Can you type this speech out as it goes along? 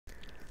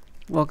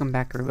Welcome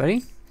back,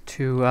 everybody,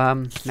 to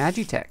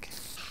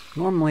MagiTech.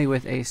 Normally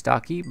with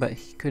Astocky, but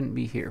he couldn't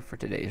be here for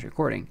today's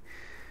recording.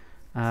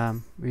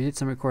 We did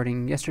some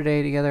recording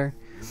yesterday together,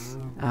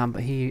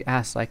 but he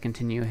asked I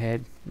continue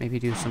ahead, maybe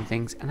do some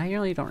things, and I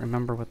really don't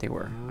remember what they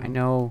were. I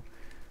know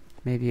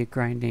maybe a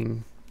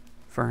grinding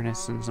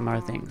furnace and some other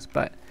things,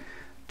 but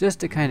just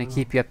to kind of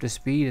keep you up to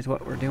speed is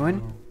what we're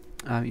doing.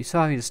 You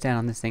saw me just stand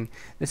on this thing.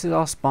 This is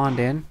all spawned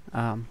in,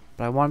 but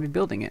I want to be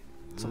building it.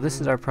 So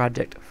this is our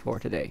project for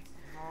today.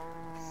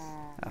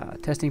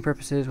 Testing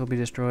purposes will be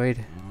destroyed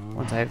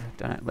once I've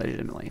done it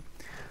legitimately.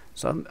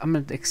 So I'm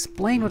going to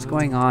explain what's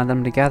going on. I'm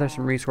going to gather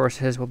some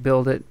resources. We'll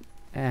build it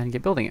and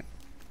get building it.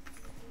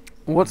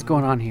 What's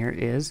going on here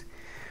is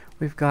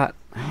we've got,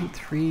 I think,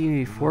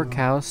 3, 4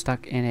 cows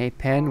stuck in a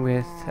pen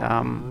with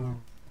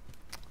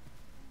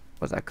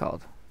what's that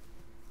called?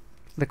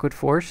 Liquid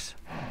force.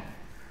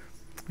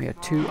 We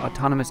have 2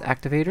 autonomous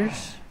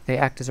activators. They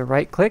act as a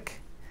right click.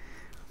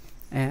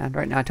 And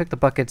right now I took the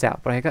buckets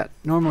out, but I got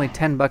normally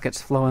 10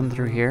 buckets flowing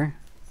through here.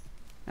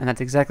 And that's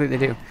exactly what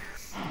they do.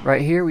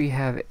 Right here we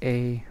have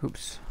a,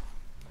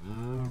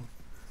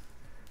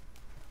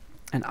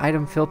 an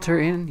item filter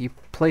in. You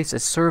place a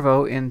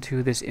servo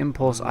into this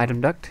impulse item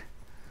duct.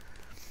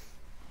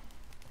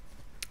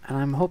 And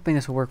I'm hoping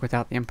this will work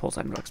without the impulse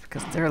item ducts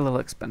because they're a little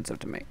expensive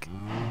to make.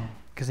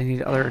 Because they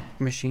need other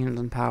machines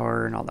and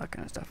power and all that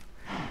kind of stuff.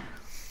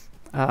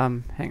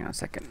 Hang on a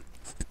second.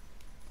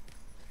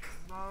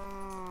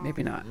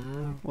 Maybe not.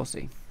 We'll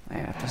see. I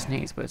have to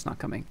sneeze, but it's not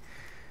coming.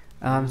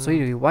 So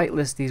you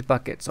whitelist these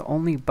buckets, so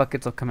only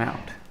buckets will come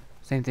out.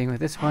 Same thing with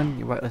this one.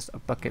 You whitelist a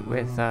bucket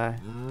with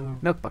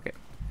milk bucket.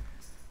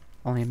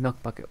 Only a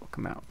milk bucket will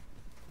come out.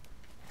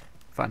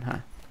 Fun, huh?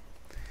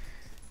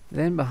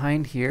 Then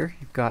behind here,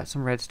 you've got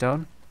some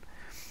redstone.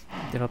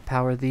 That'll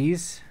power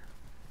these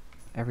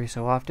every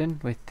so often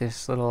with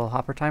this little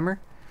hopper timer,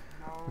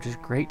 which is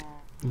great.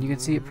 And you can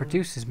see it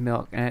produces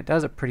milk, and it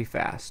does it pretty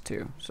fast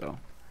too. So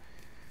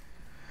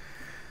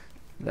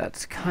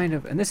that's kind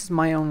of, and this is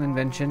my own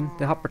invention.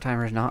 The hopper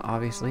timer is not,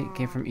 obviously. It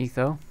came from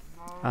Etho.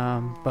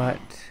 But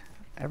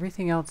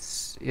everything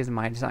else is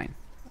my design.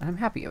 And I'm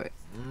happy of it.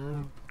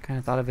 Kind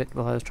of thought of it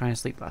while I was trying to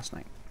sleep last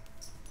night.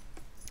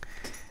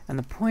 And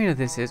the point of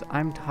this is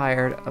I'm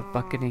tired of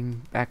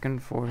bucketing back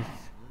and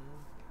forth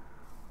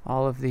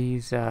all of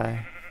these, you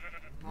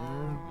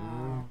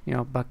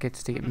know,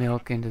 buckets to get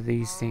milk into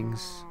these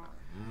things.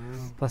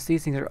 Plus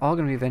these things are all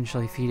going to be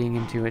eventually feeding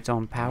into its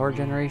own power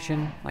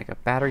generation, like a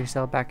battery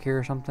cell back here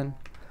or something.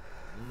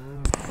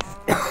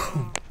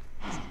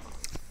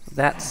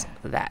 That's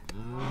that.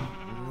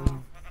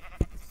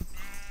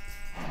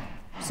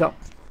 So,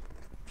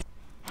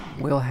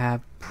 we'll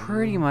have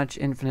pretty much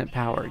infinite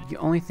power. The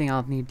only thing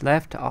I'll need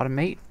left to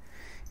automate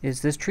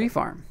is this tree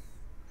farm.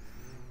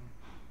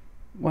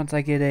 Once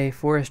I get a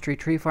forestry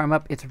tree farm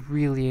up, it's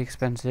really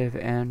expensive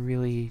and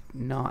really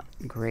not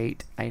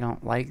great. I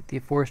don't like the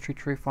forestry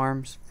tree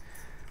farms,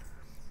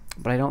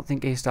 but I don't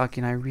think Astocky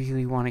and I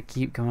really want to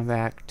keep coming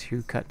back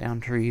to cut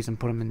down trees and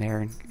put them in there.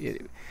 And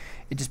it'd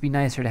just be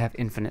nicer to have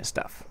infinite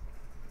stuff.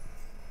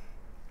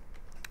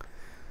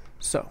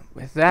 So,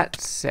 with that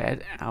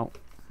said,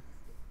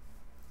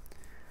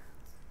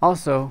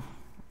 also,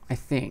 I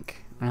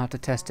think, I'll have to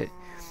test it,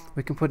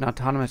 we can put an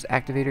autonomous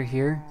activator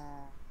here.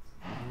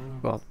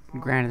 Well,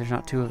 granted there's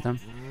not 2 of them,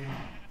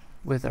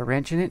 with a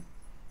wrench in it,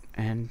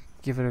 and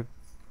give it a,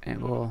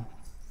 and we'll,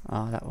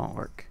 oh, that won't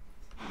work.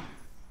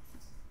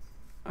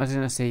 I was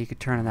gonna say you could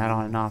turn that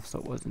on and off so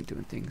it wasn't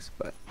doing things,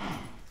 but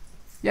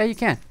yeah, you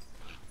can.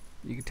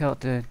 You can tell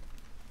it to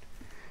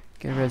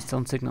get a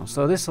redstone signal.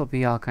 So this will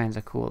be all kinds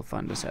of cool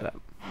fun to set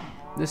up.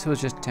 This was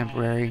just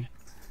temporary.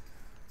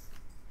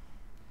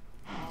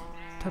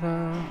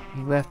 Ta-da!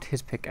 He left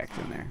his pickaxe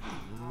in there.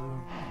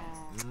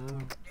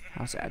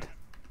 How sad.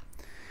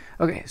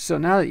 Okay, so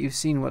now that you've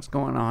seen what's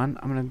going on,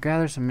 I'm going to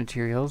gather some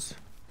materials.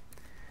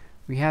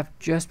 We have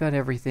just about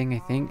everything, I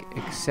think,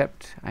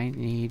 except I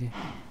need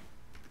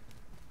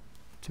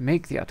to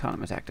make the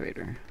autonomous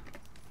activator,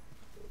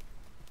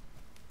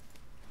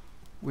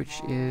 which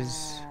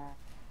is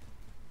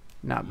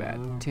not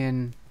bad.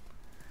 Tin,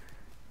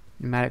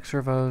 pneumatic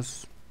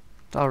servos,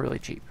 it's all really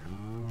cheap.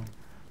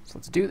 So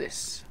let's do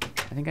this.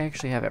 I think I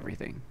actually have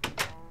everything.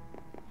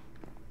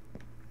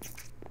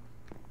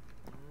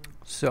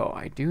 So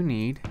I do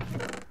need,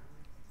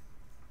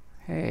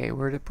 hey,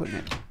 where'd it put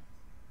it?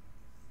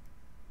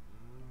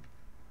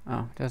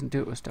 Oh, it doesn't do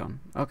it with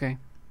stone. Okay.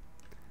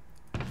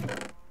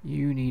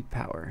 You need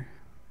power.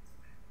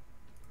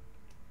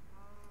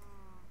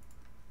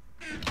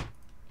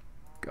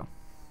 Go.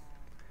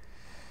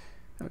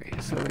 Okay,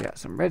 so we got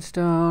some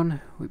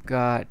redstone, we've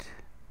got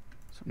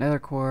some nether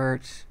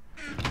quartz,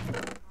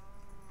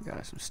 we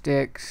got some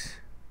sticks,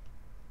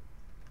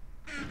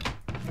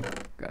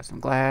 got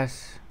some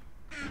glass.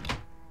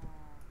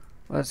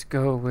 Let's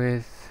go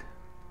with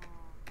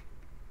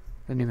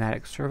the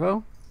pneumatic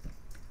servo.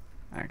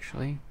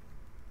 Actually,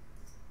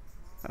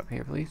 up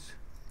here, please.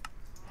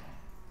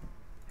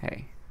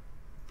 Hey.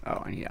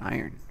 Oh, I need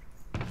iron.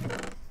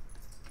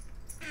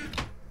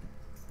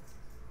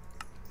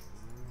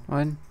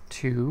 1,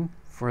 2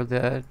 for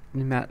the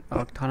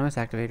autonomous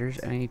activators,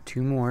 and I need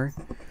 2 more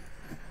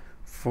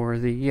for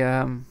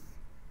the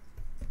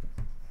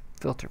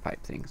filter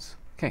pipe things.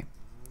 Okay.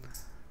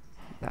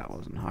 That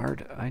wasn't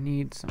hard. I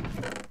need some...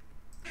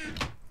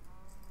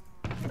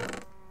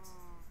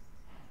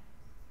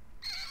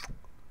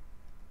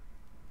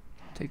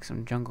 Take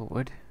some jungle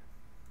wood.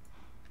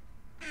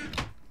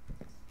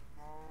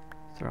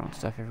 Throwing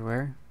stuff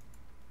everywhere.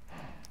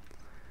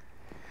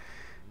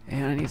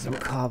 And I need some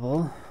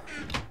cobble.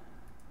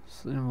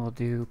 So then we'll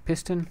do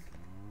piston.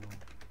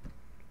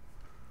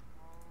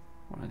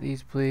 One of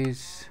these,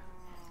 please.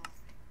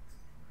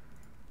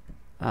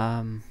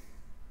 I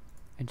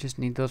just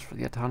need those for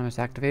the autonomous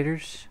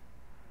activators.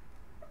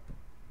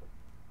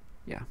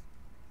 Yeah.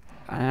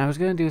 And I was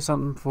gonna do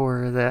something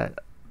for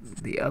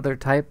the other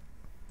type,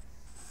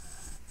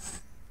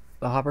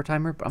 the hopper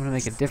timer, but I'm gonna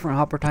make a different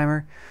hopper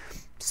timer.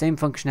 Same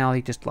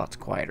functionality, just lots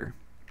quieter.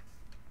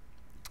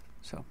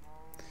 So.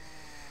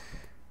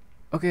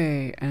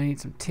 Okay, and I need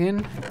some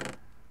tin.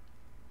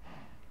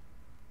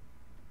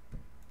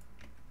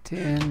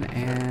 Tin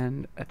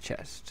and a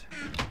chest.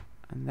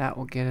 And that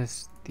will get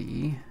us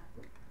the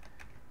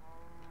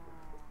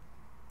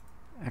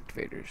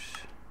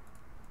activators.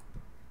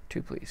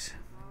 2, please.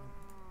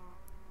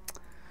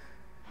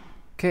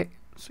 Okay,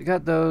 so we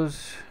got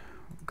those.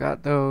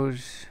 Got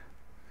those.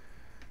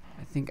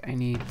 I think I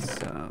need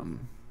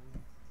some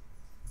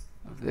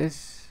of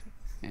this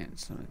and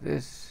some of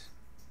this.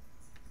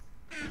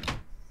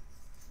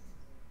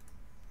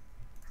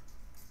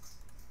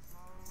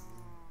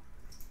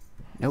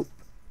 Nope.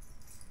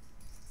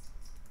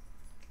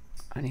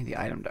 I need the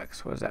item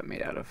ducts. What is that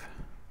made out of?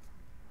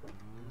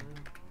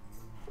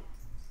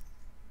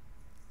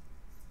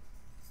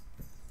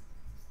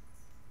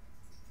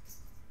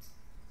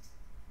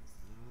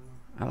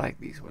 I like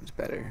these ones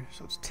better.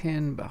 So it's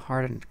tin, but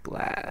hardened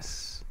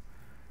glass.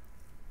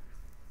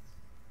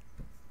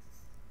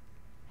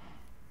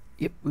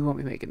 Yep, we won't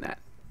be making that.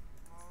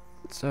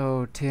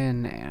 So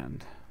tin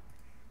and...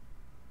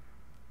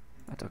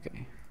 That's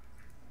okay.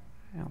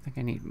 I don't think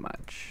I need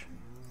much.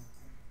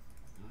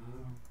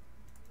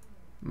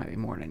 Might be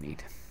more than I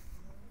need.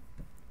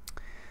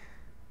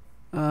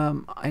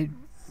 I'm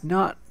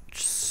not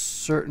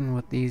certain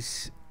what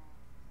these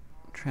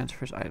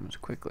transfers items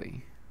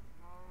quickly.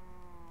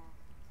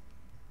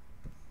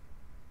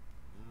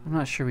 I'm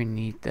not sure we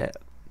need that.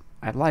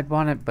 I lied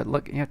on it, but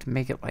look, you have to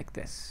make it like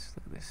this.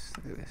 Look at this.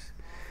 Look at this.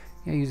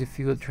 You gotta use a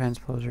field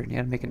transposer, and you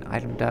gotta make an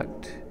item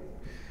duct.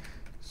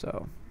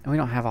 So, and we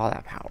don't have all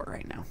that power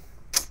right now.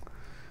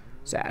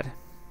 Sad.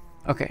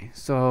 Okay,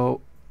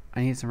 so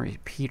I need some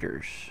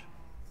repeaters.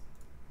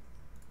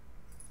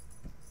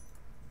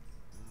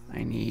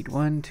 I need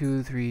 1,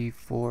 2, 3,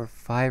 4,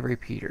 5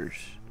 repeaters.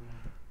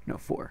 No,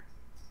 4.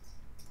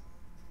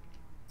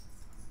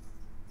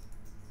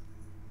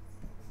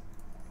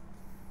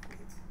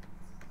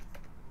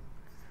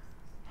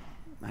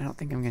 I don't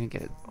think I'm gonna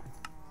get it.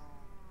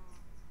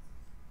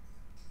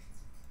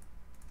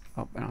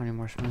 Oh, I don't need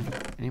more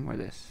smooth. I need more of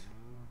this.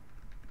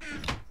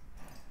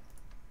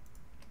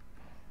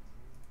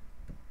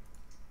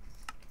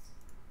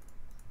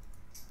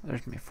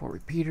 There's my 4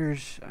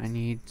 repeaters. I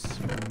need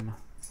some...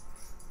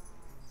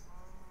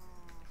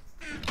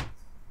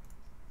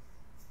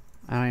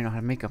 I don't even know how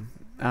to make them.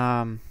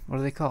 What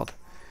are they called?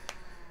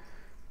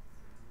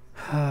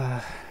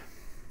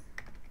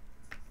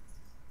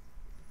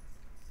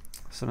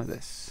 Some of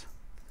this.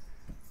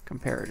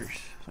 Comparators.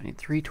 So I need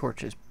 3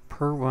 torches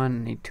per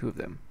one. I need 2 of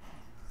them.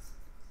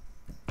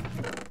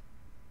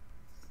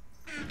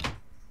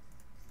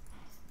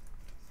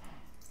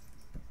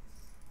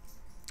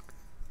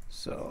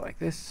 So like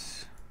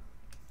this.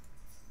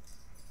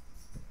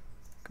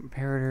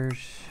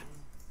 Comparators.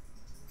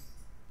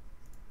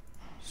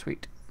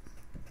 Sweet.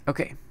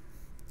 Okay.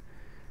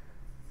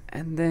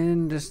 And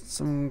then just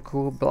some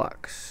cool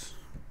blocks.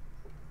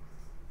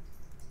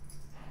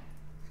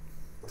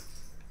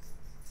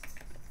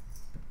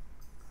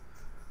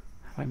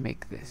 How do I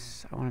make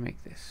this? I want to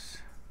make this.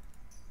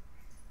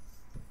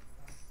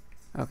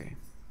 Okay.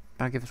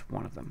 That'll give us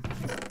 1 of them.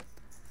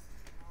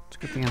 It's a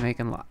good thing I'm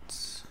making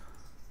lots.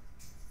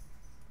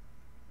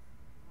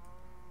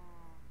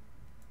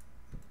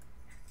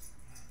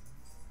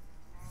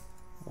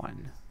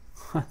 One.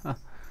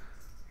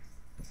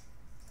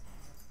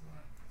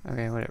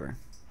 Okay, whatever.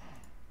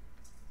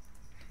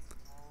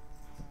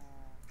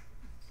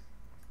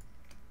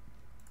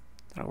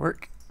 That'll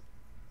work.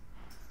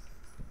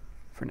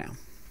 For now.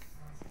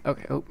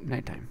 Okay, oh,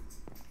 nighttime.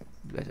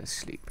 Let us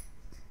sleep.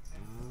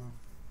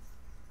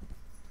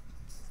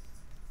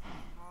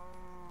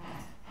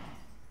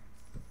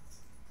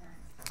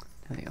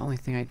 Now the only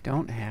thing I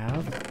don't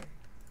have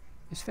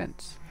is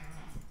fence.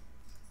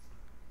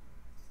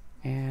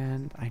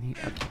 And I need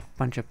a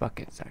bunch of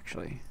buckets,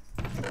 actually.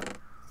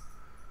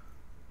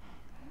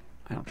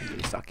 I don't think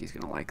Astocky's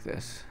gonna like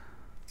this.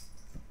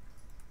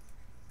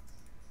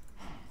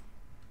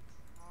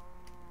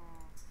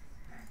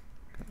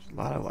 There's a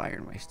lot of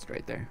iron wasted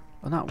right there.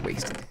 Well, not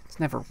wasted. It's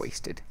never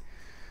wasted.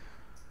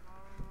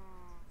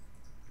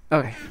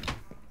 Okay,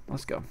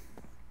 let's go.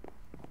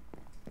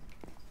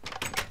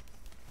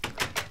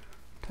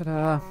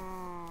 Ta-da!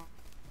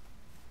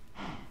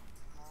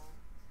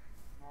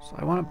 So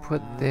I want to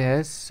put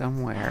this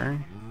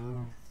somewhere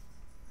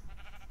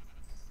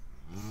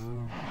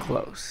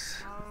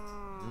close.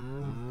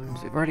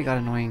 So we've already got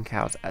annoying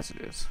cows as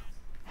it is.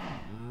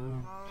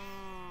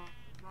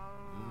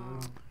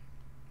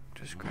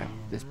 Just grab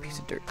this piece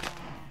of dirt.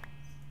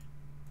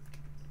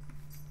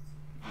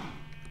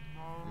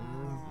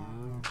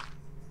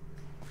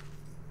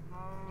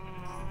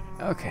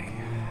 Okay.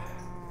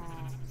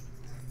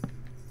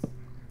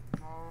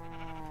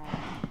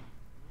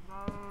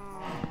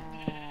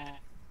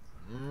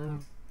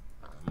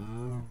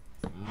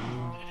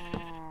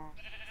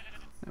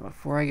 Now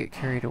before I get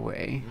carried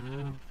away,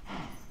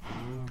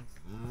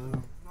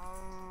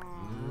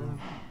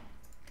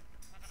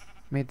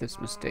 made this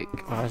mistake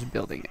while I was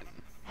building it.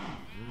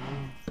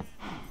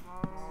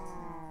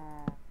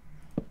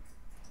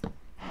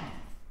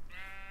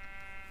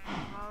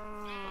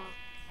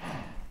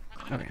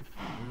 Okay.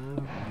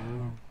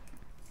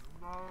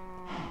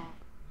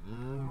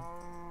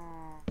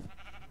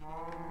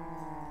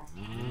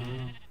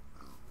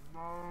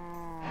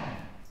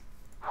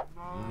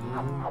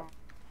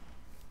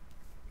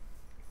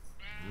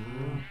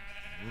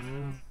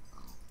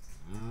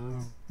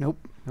 Nope,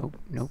 nope,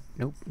 nope,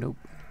 nope, nope.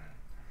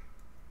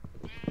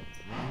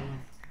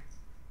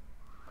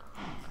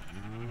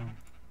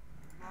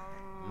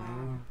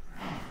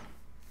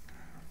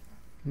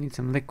 Need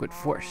some liquid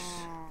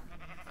force.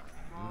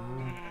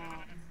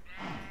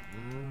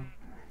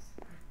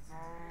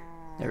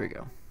 There we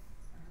go.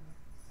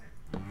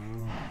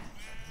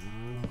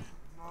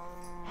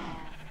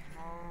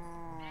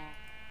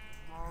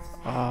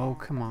 Oh,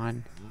 come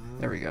on.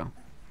 There we go.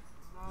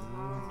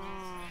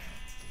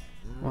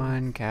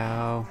 1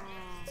 cow.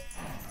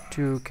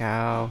 2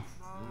 cow.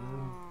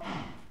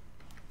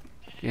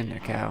 Get in there,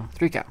 cow.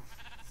 3 cow.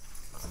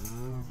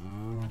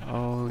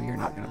 Oh, you're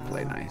not gonna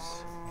play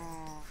nice.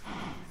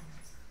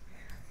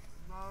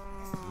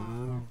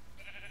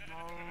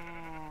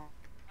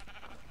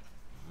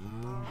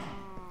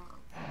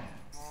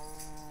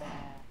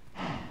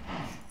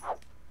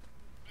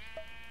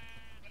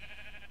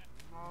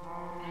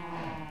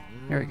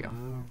 There we go.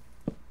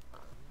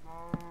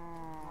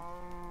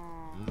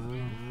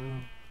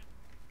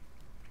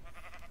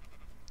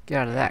 Get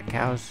out of that,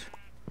 cows.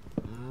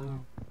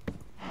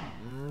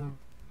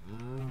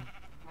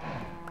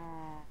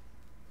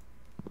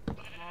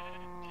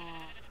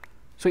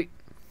 Sweet.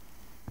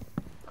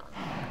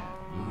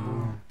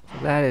 So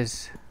that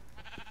is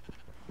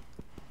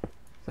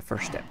the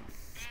first step.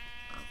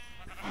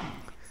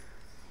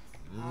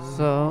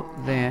 So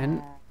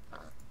then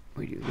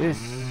we do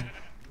this.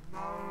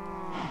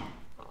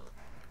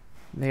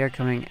 They are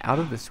coming out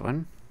of this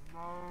one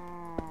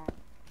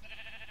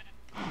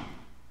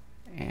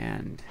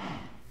and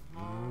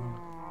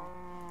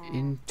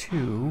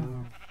into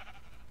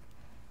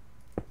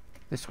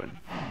this one.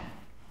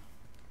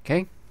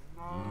 Okay?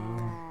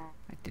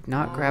 I did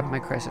not grab my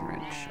crescent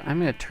wrench. I'm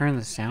going to turn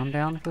the sound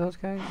down for those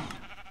guys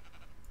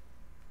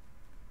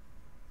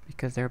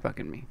because they're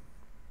bugging me.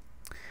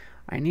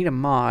 I need a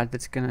mod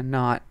that's going to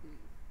not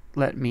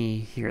let me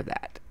hear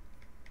that.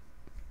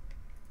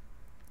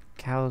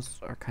 Cows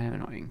are kind of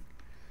annoying.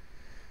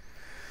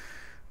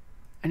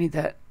 I need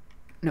that.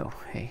 No,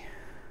 hey.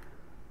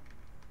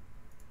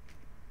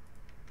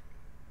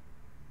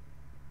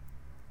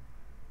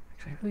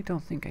 Actually, I really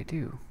don't think I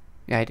do.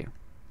 Yeah, I do.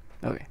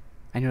 Okay.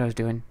 I knew what I was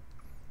doing.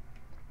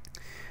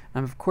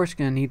 I'm of course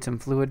going to need some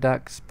fluid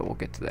ducts, but we'll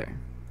get to there.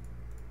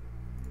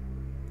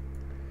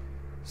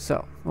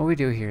 So, what we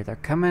do here, they're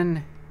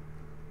coming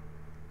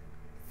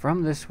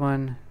from this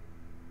one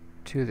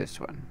to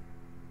this one.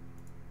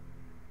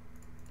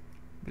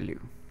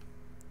 Blue.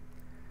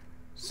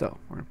 So,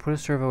 we're going to put a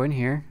servo in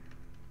here.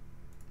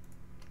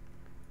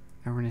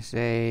 And we're going to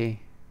say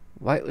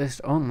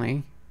whitelist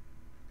only.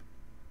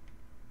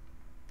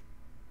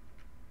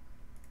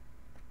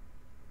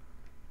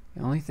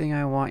 The only thing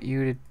I want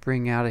you to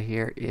bring out of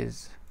here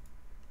is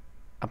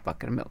a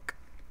bucket of milk.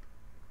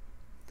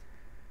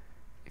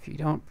 If you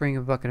don't bring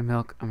a bucket of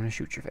milk, I'm going to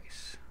shoot your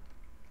face.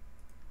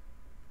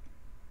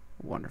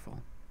 Wonderful.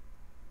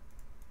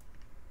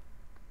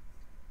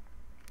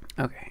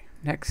 Okay,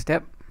 next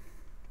step.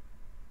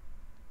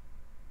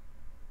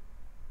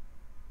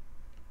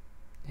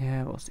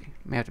 Yeah, we'll see.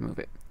 May have to move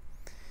it.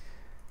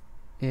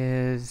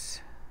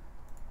 Is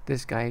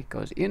this guy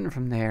goes in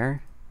from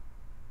there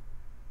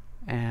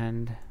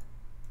and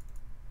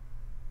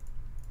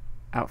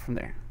out from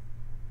there.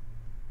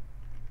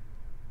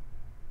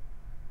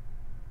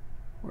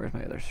 Where's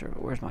my other servo?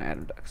 Where's my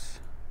atom ducts?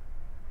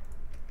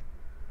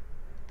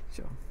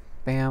 So,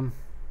 bam.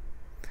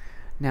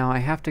 Now I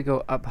have to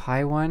go up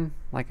high one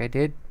like I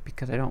did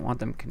because I don't want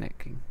them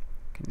connecting.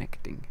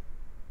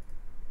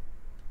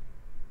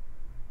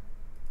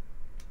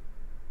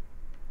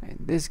 And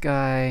this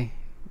guy,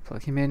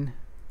 plug him in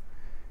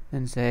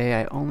and say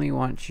I only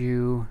want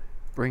you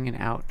bringing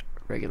out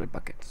regular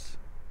buckets.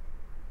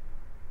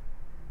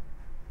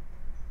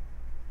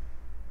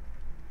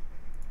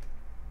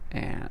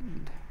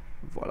 And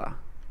voila.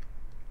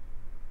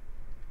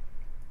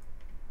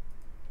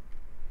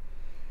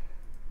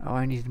 Oh,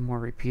 I needed more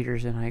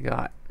repeaters than I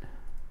got.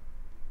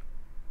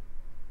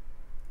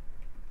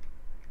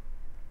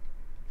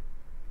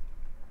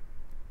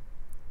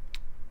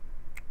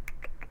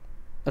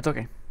 That's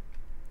okay.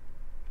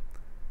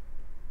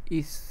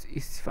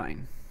 It's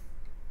fine.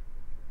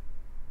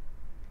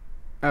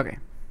 Okay.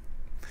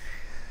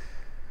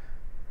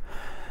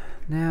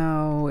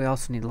 Now we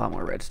also need a lot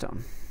more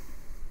redstone.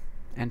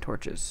 And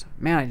torches.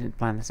 Man, I didn't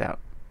plan this out.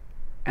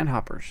 And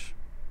hoppers.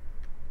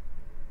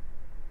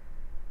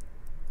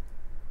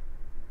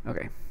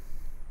 Okay.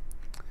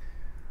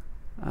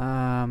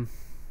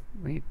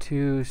 We need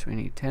 2, so we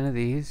need 10 of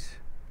these.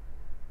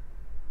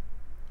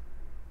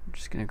 I'm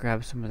just gonna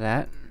grab some of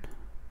that.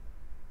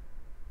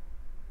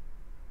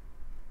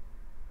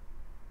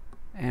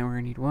 And we're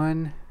gonna need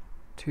 1,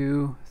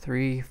 2,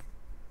 3,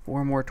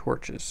 4 more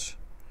torches.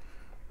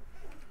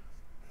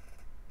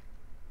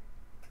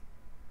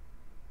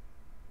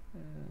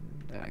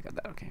 And I got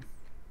that, okay.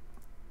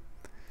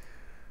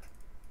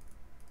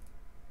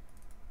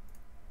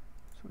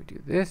 So we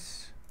do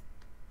this.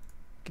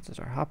 Gets us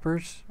our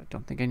hoppers. I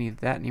don't think I need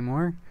that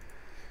anymore.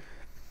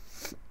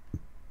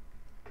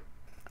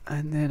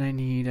 And then I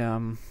need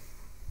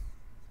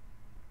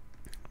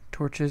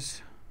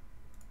torches.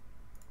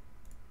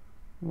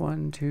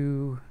 1,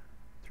 2,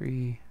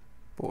 3,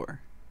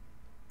 4.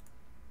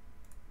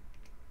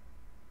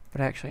 But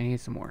actually I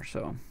need some more,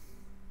 so.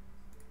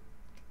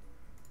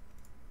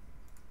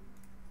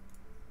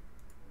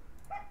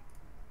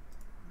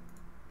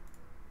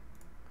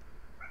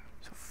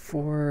 So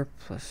 4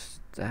 plus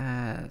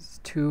that's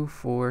 2,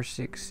 4,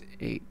 6,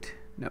 8.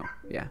 No,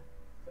 yeah.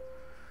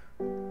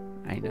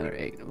 I need another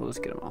 8. We'll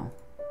just get them all.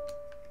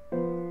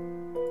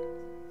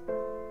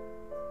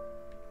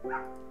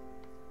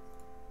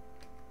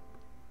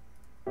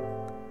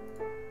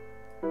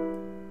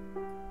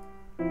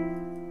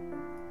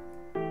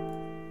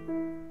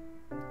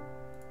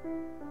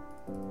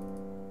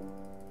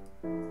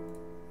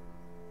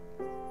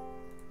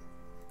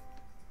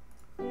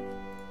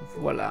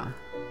 Voila.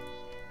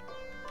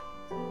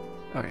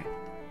 Okay.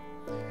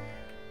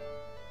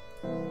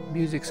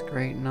 Music's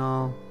great and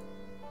all.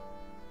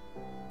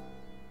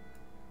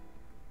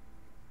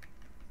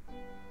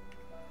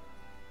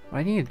 What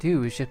I need to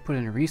do is just put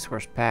in a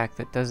resource pack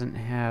that doesn't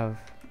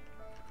have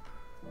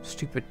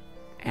stupid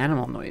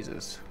animal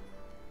noises.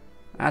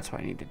 That's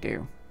what I need to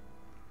do.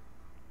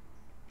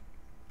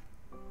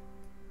 'Cause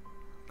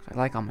I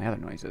like all my other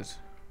noises.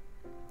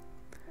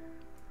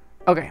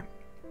 Okay.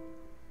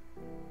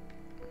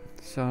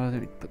 So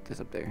let me put this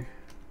up there.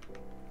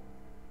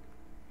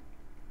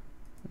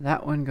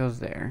 That one goes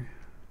there.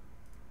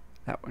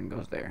 That one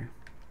goes there.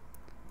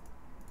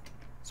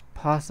 It's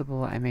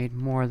possible I made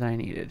more than I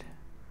needed.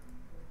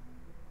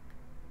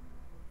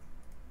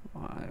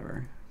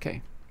 Whatever.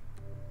 Okay.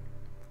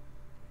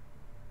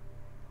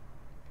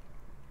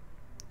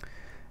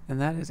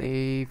 And that is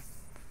a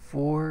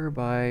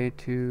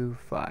 4x2,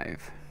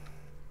 5.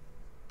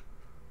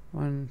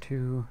 1,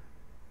 2,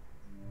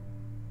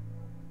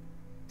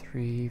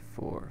 3,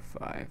 4,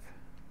 5.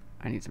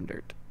 I need some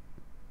dirt.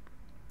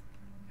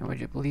 And would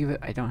you believe it?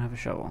 I don't have a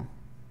shovel. I'm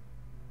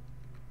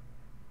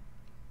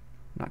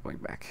not going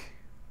back.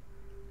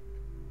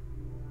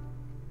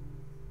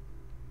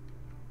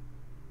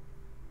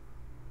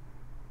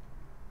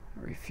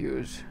 I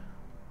refuse.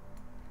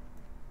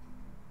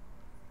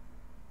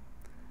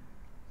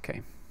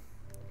 Okay.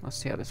 Let's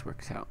see how this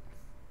works out.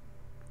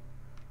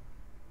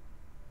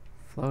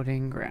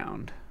 Floating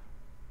ground.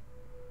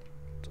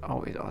 It's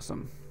always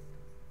awesome.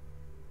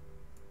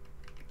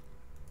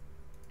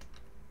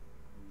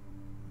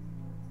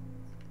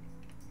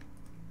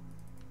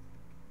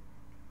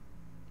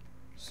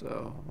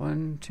 So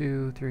 1,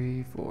 2,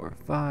 3, 4,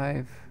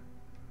 5.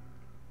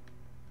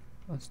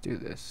 Let's do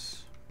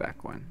this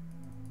back one.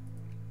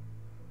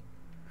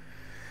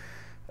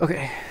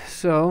 Okay,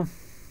 so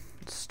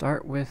let's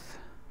start with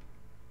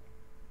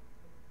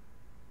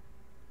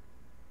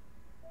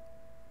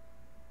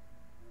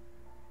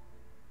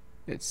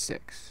it's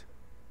 6.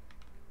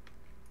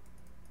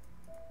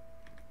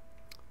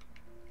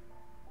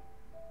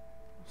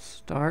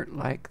 Start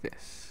like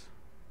this.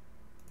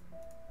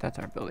 That's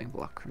our building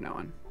block from now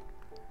on.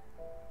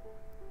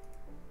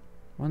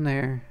 One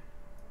there,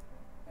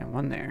 and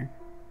one there.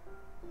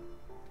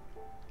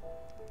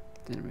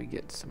 Then we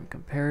get some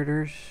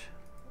comparators.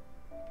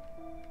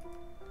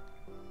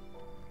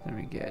 Then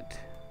we get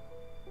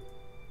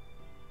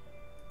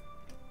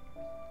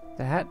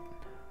that.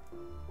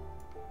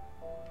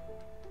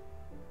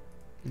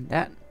 And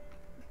that.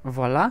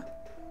 Voila.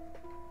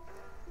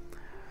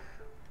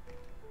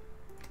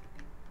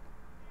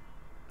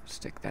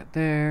 Stick that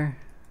there,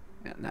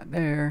 and that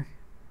there.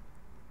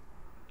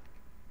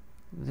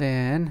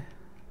 Then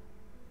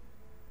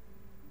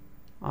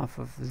off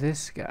of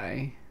this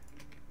guy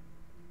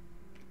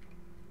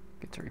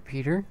gets a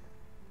repeater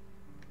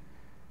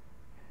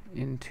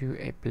into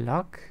a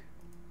block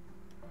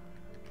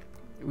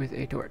with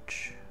a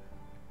torch.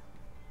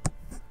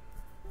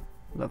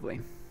 Lovely.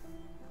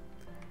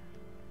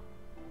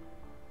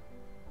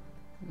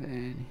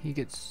 Then he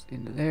gets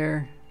into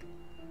there.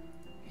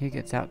 He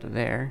gets out to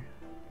there.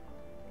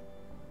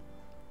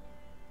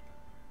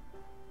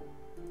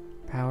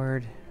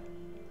 Powered.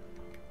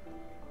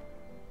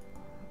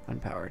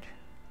 Unpowered.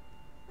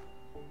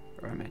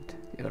 Or I meant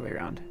the other way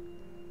around.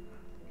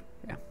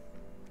 Yeah.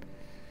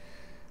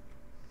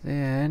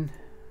 Then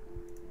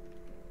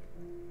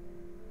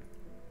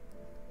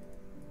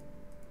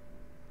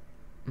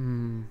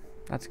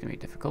that's gonna be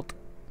difficult.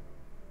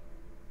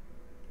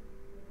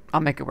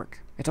 I'll make it work.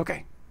 It's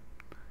okay.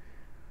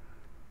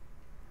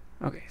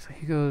 Okay, so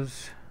he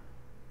goes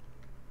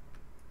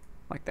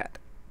like that.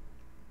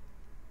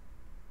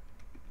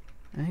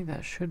 I think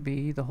that should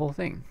be the whole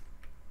thing.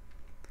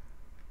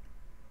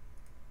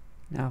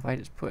 Now if I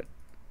just put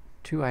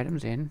 2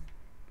 items in.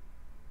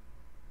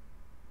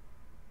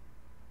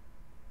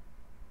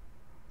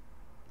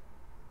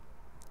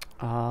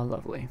 Ah,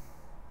 lovely.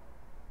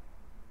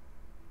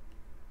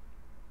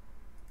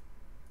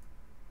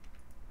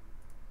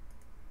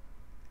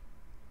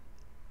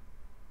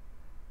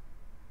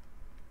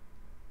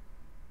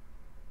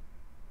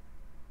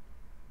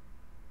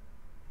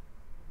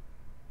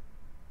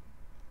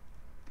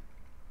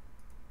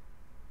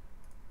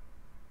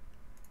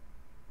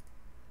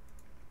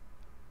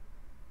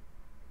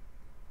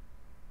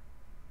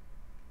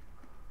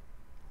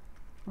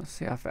 Let's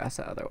see how fast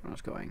that other one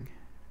was going.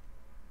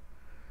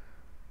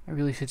 I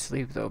really should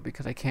sleep though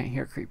because I can't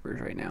hear creepers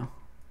right now.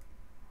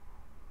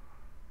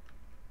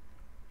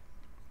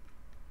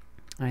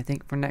 I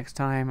think for next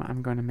time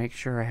I'm going to make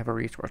sure I have a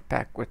resource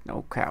pack with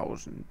no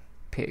cows and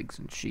pigs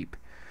and sheep.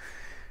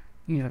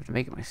 You don't have to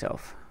make it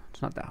myself.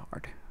 It's not that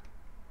hard.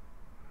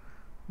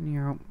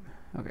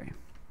 Okay.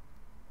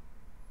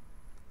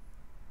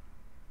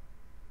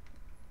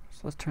 So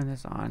let's turn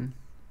this on.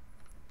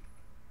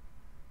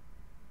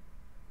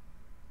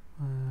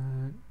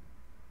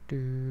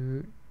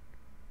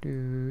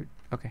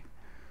 Okay.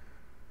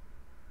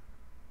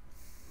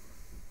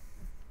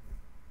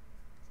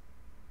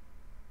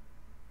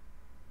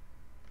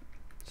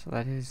 So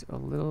that is a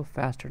little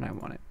faster than I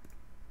want it.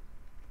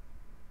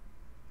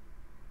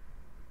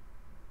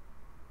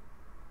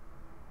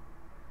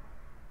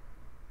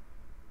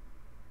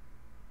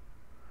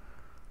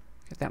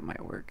 Okay, that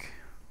might work.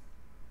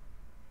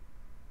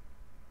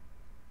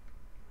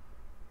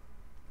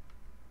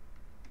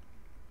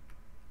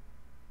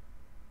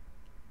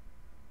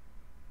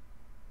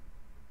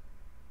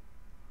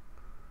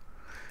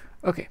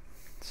 Okay,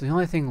 so the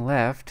only thing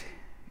left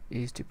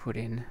is to put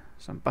in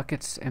some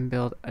buckets and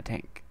build a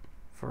tank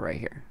for right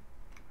here.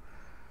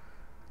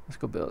 Let's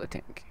go build a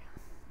tank.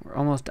 We're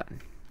almost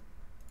done.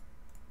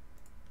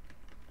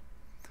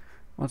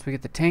 Once we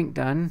get the tank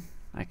done,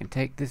 I can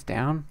take this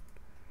down.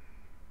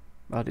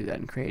 I'll do that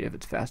in creative,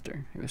 it's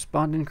faster. It was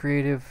spawned in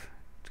creative,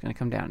 it's going to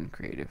come down in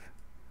creative.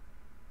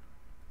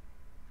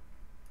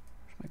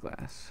 Where's my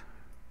glass?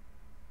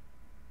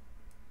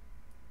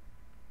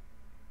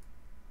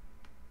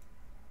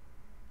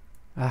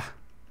 Ah.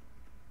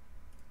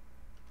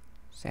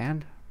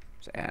 Sand?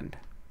 Sand.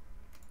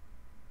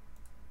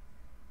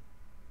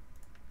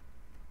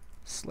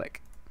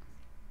 Slick.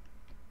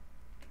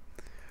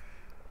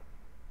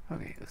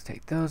 Okay, let's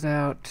take those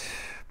out.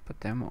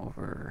 Put them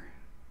over.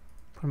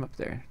 Put them up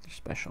there. They're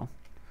special.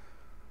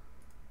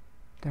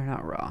 They're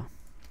not raw.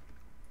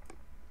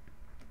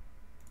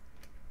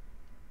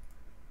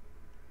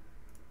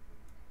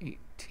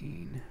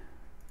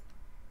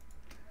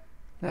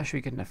 That should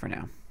be good enough for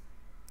now.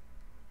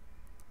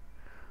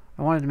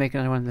 I wanted to make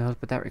another one of those,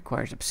 but that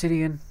requires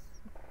obsidian.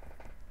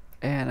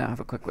 And I'll have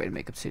a quick way to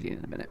make obsidian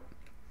in a minute.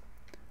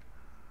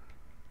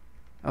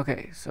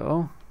 Okay,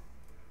 so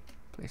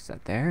place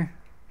that there.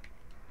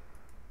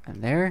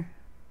 And there.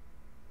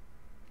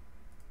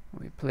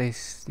 We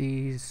place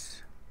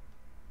these.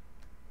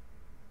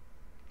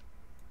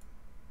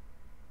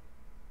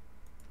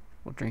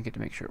 We'll drink it to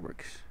make sure it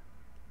works.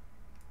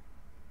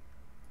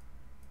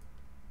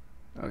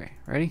 Okay,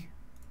 ready?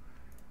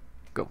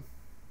 Go.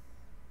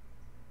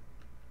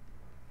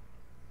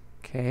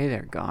 Okay,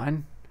 they're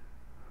gone.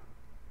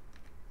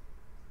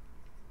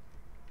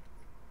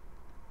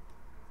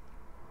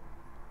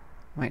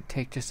 Might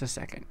take just a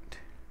second.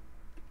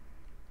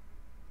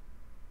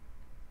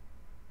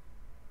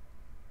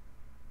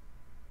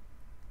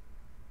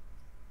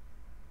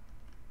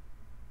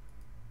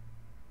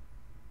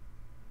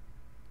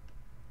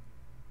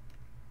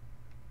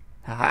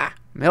 Haha,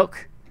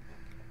 milk.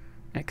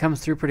 And it comes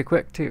through pretty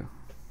quick too.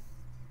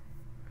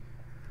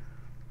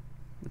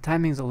 The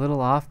timing's a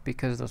little off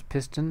because of those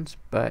pistons,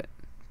 but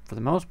for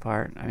the most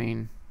part, I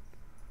mean,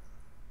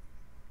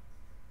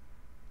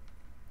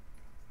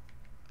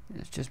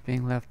 it's just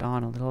being left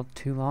on a little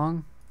too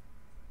long.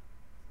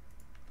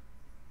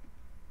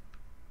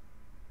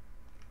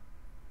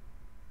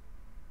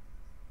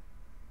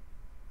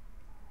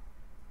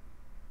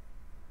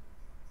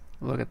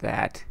 Look at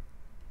that.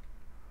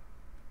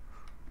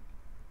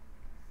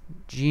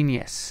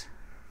 Genius.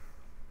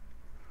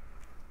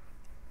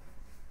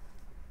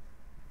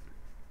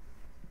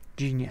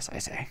 Genius, I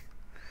say.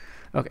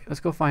 Okay, let's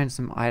go find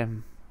some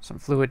item some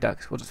fluid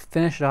ducts. We'll just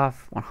finish it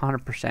off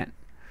 100%.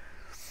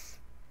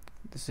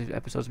 This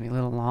episode's gonna be a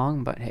little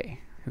long, but hey,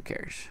 who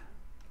cares?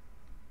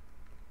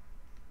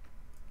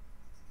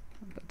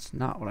 That's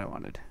not what I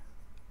wanted.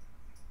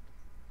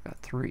 Got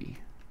 3.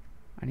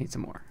 I need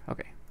some more.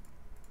 Okay.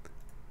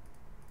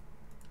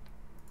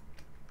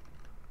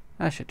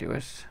 That should do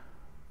us.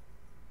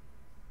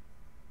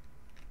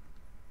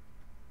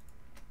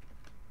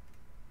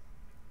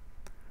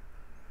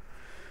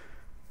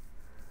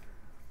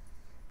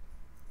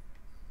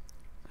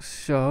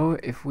 So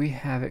if we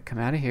have it come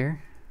out of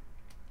here,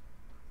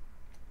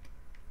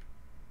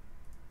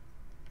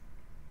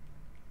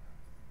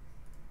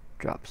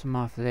 drop some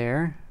off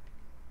there.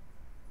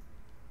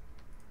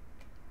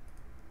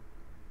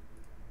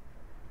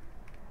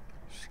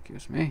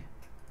 Excuse me.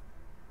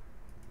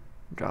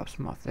 Drop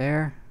some off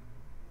there.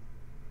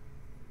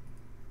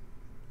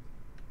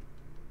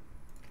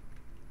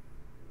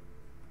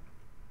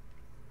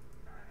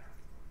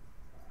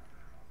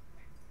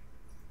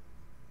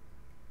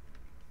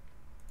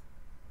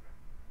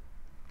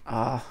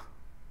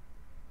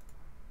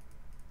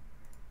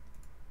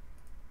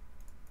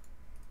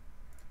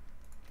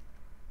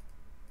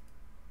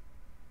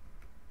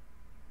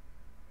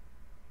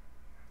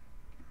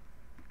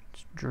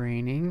 It's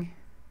draining.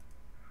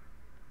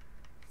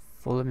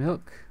 Full of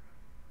milk.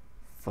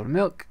 Full of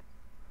milk.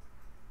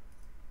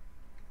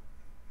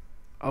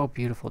 Oh,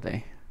 beautiful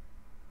day.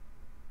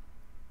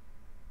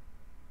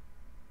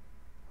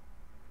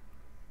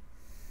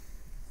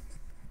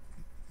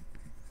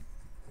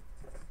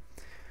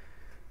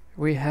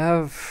 We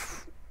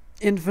have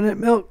infinite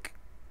milk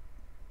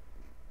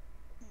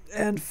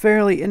and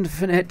fairly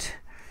infinite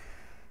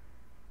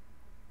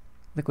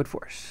liquid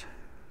force.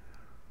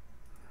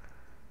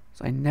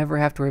 So I never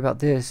have to worry about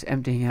this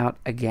emptying out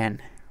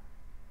again.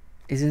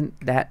 Isn't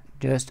that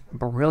just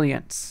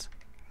brilliance?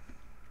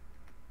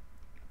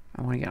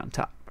 I want to get on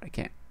top, but I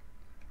can't.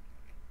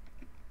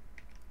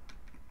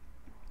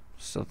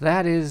 So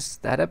that is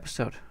that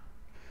episode.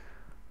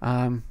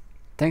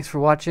 Thanks for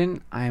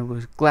watching. I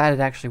was glad it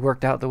actually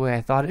worked out the way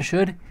I thought it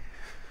should.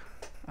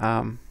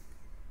 And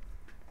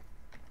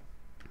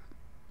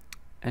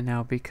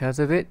now because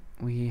of it,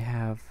 we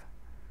have...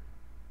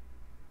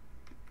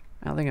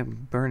 I don't think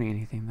I'm burning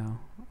anything though.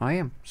 Oh, I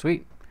am.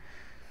 Sweet.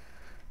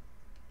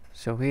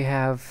 So we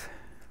have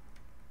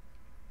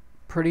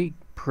pretty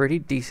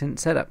decent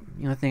setup.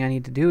 The only thing I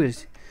need to do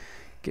is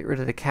get rid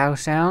of the cow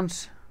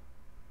sounds,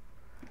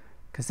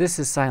 because this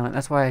is silent.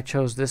 That's why I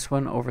chose this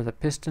one over the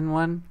piston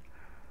one.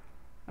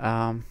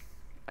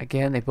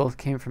 Again, they both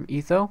came from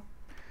Etho,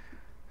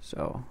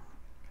 so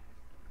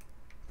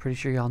pretty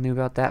sure y'all knew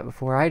about that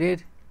before I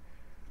did.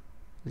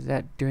 Is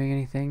that doing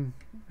anything?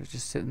 It was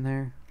just sitting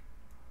there.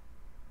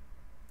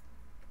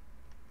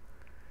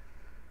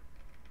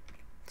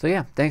 So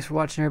yeah, thanks for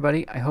watching,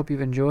 everybody. I hope you've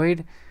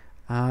enjoyed.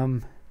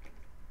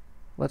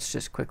 Let's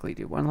just quickly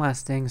do one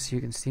last thing so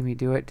you can see me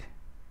do it.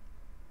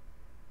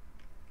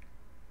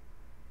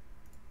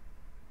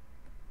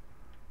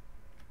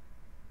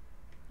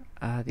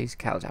 These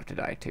cows have to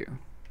die too,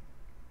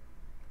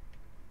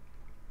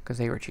 because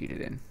they were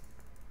cheated in.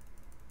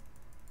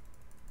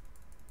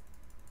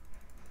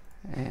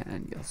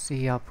 And you'll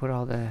see I'll put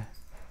all the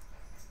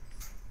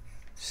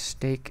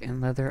steak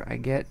and leather I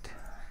get.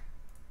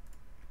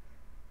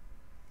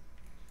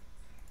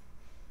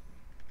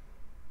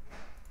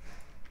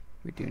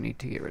 We do need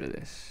to get rid of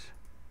this.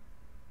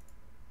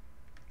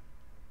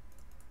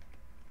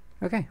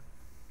 Okay.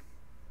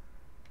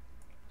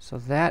 So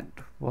that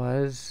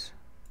was...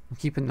 I'm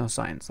keeping those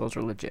signs. Those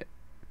are legit.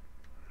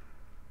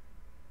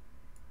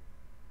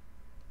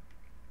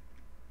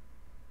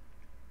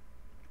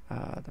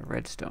 The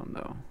redstone,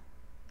 though.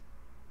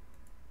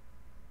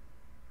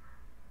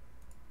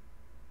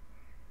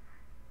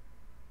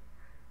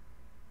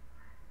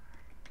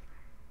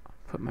 I'll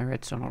put my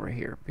redstone over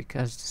here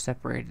because to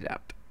separate it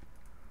out.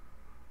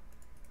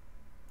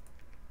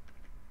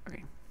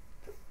 Okay.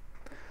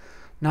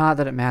 Not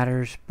that it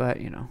matters,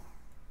 but you know.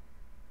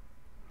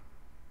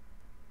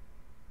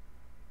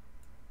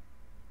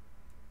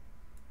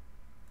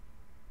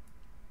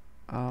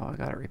 Oh, I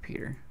got a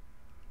repeater.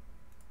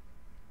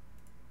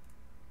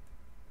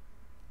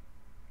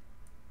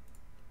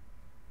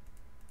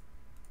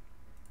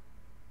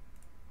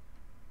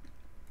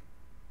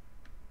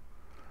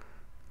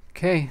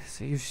 Okay,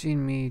 so you've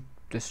seen me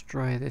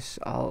destroy this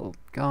all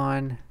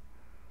gone.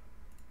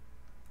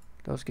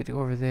 Those get to go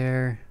over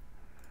there.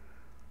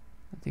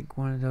 I think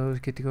one of those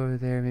get to go over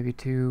there, maybe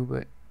 2,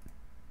 but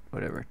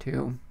whatever,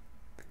 2.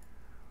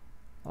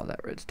 All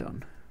that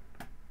redstone.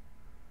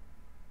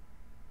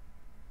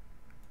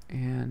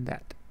 And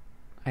that.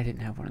 I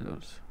didn't have one of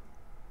those.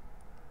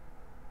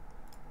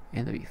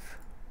 And the beef.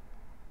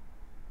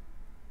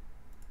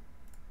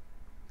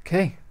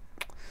 Okay.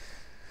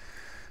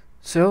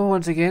 So,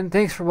 once again,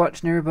 thanks for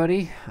watching,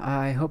 everybody.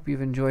 I hope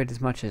you've enjoyed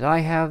as much as I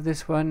have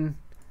this one.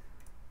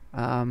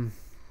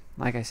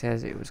 Like I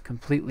said, it was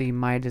completely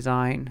my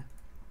design,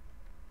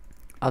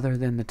 other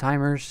than the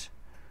timers.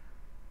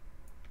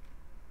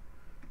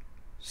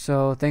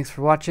 So, thanks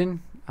for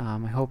watching.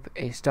 I hope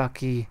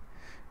Astocky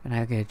and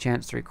I'll get a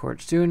chance to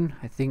record soon.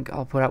 I think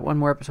I'll put out one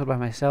more episode by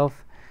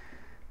myself,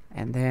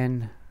 and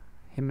then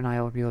him and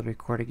I will be able to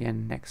record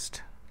again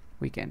next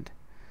weekend.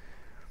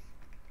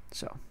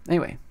 So,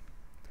 anyway,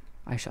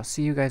 I shall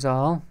see you guys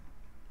all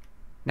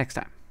next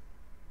time.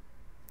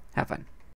 Have fun.